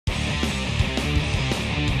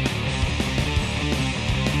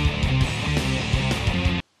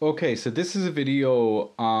Okay, so this is a video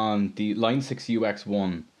on the Line6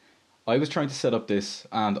 UX1. I was trying to set up this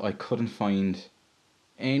and I couldn't find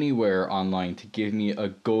anywhere online to give me a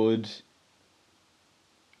good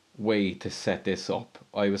way to set this up.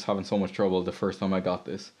 I was having so much trouble the first time I got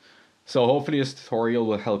this. So hopefully this tutorial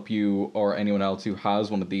will help you or anyone else who has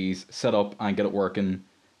one of these set up and get it working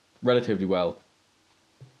relatively well.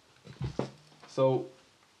 So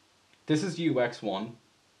this is UX1.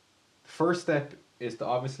 First step is to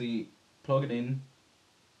obviously plug it in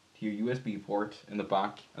to your USB port in the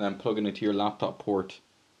back and then plug it into your laptop port.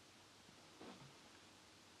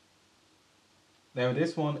 Now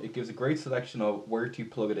this one, it gives a great selection of where to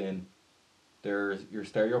plug it in. There's your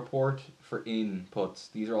stereo port for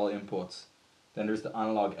inputs. These are all inputs. Then there's the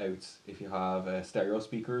analog outs if you have stereo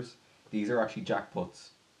speakers. These are actually jack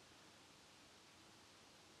puts.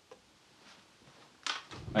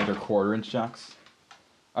 And they're 1/4-inch jacks.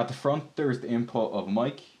 At the front there's the input of a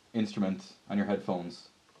mic, instrument and your headphones.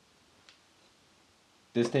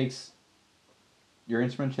 Your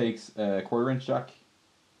instrument takes a 1/4-inch jack,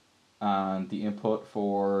 and the input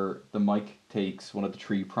for the mic takes one of the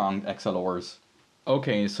 3-pronged XLRs.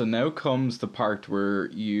 Okay, so now comes the part where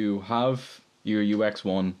you have your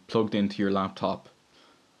UX1 plugged into your laptop.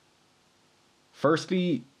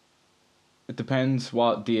 Firstly, it depends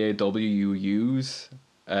what DAW you use,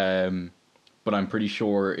 but I'm pretty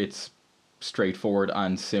sure it's straightforward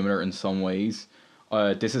and similar in some ways.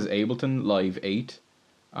 This is Ableton Live 8,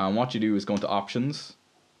 and what you do is go into Options,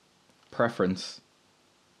 Preference,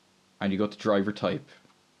 and you go to Driver Type,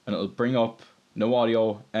 and it'll bring up No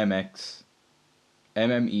Audio, MX,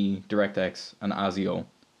 MME, DirectX, and ASIO.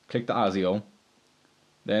 Click the ASIO,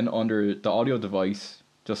 then under the audio device,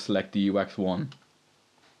 just select the UX1.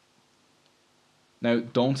 Now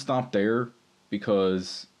don't stop there,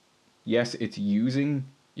 because yes, it's using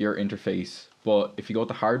your interface, but if you go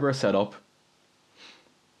to hardware setup,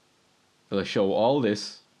 it'll show all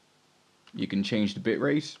this. You can change the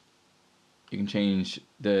bitrate, you can change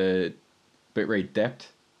the bitrate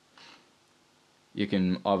depth, you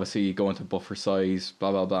can obviously go into buffer size,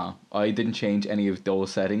 blah blah blah. I didn't change any of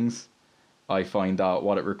those settings. I find that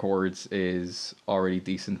what it records is already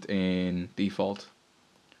decent in default.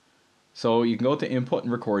 So you can go to input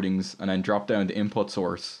and recordings and then drop down the input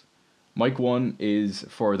source. Mic 1 is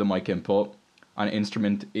for the mic input and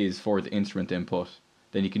instrument is for the instrument input.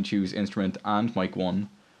 Then you can choose instrument and mic 1.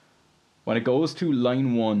 When it goes to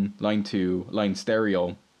line 1, line 2, line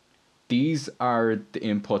stereo, these are the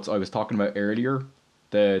inputs I was talking about earlier,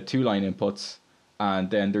 the 2-line inputs,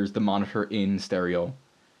 and then there's the monitor in stereo.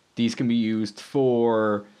 These can be used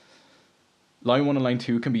for, line 1 and line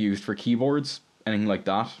 2 can be used for keyboards, anything like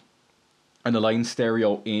that. And the line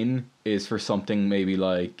stereo in is for something maybe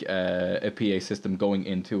like a PA system going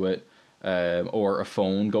into it, or a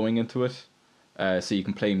phone going into it. So you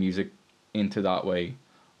can play music into that way,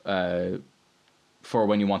 for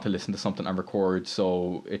when you want to listen to something and record.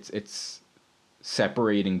 So it's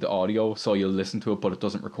separating the audio, so you'll listen to it but it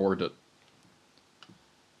doesn't record it.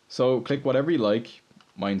 So click whatever you like.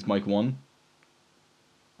 Mine's mic 1,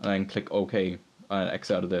 and then click OK and X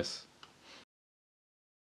out of this.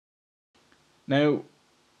 Now,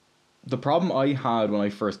 the problem I had when I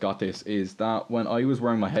first got this is that when I was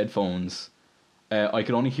wearing my headphones, I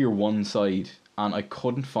could only hear one side, and I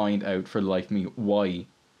couldn't find out for the life of me why.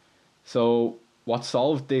 So what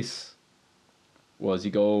solved this was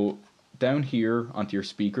you go down here onto your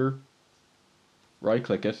speaker, right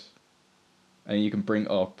click it, and you can bring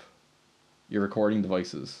up your recording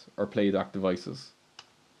devices or playback devices.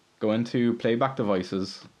 Go into playback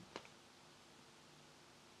devices,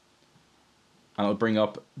 and it'll bring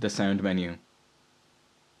up the sound menu.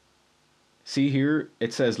 See here,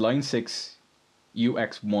 it says Line6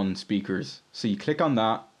 UX1 speakers. So you click on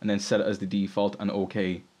that and then set it as the default and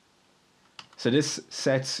OK. So this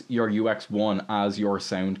sets your UX1 as your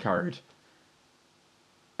sound card.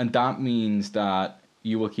 And that means that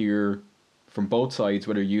you will hear from both sides,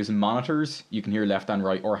 whether you're using monitors, you can hear left and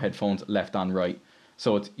right, or headphones left and right.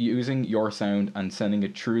 So it's using your sound and sending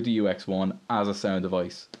it through the UX1 as a sound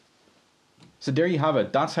device. So there you have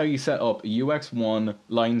it. That's how you set up a UX1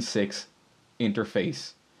 Line 6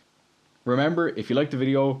 interface. Remember, if you liked the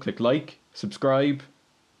video, click like, subscribe.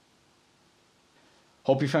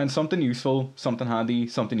 Hope you found something useful, something handy,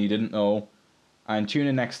 something you didn't know. And tune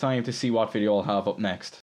in next time to see what video I'll have up next.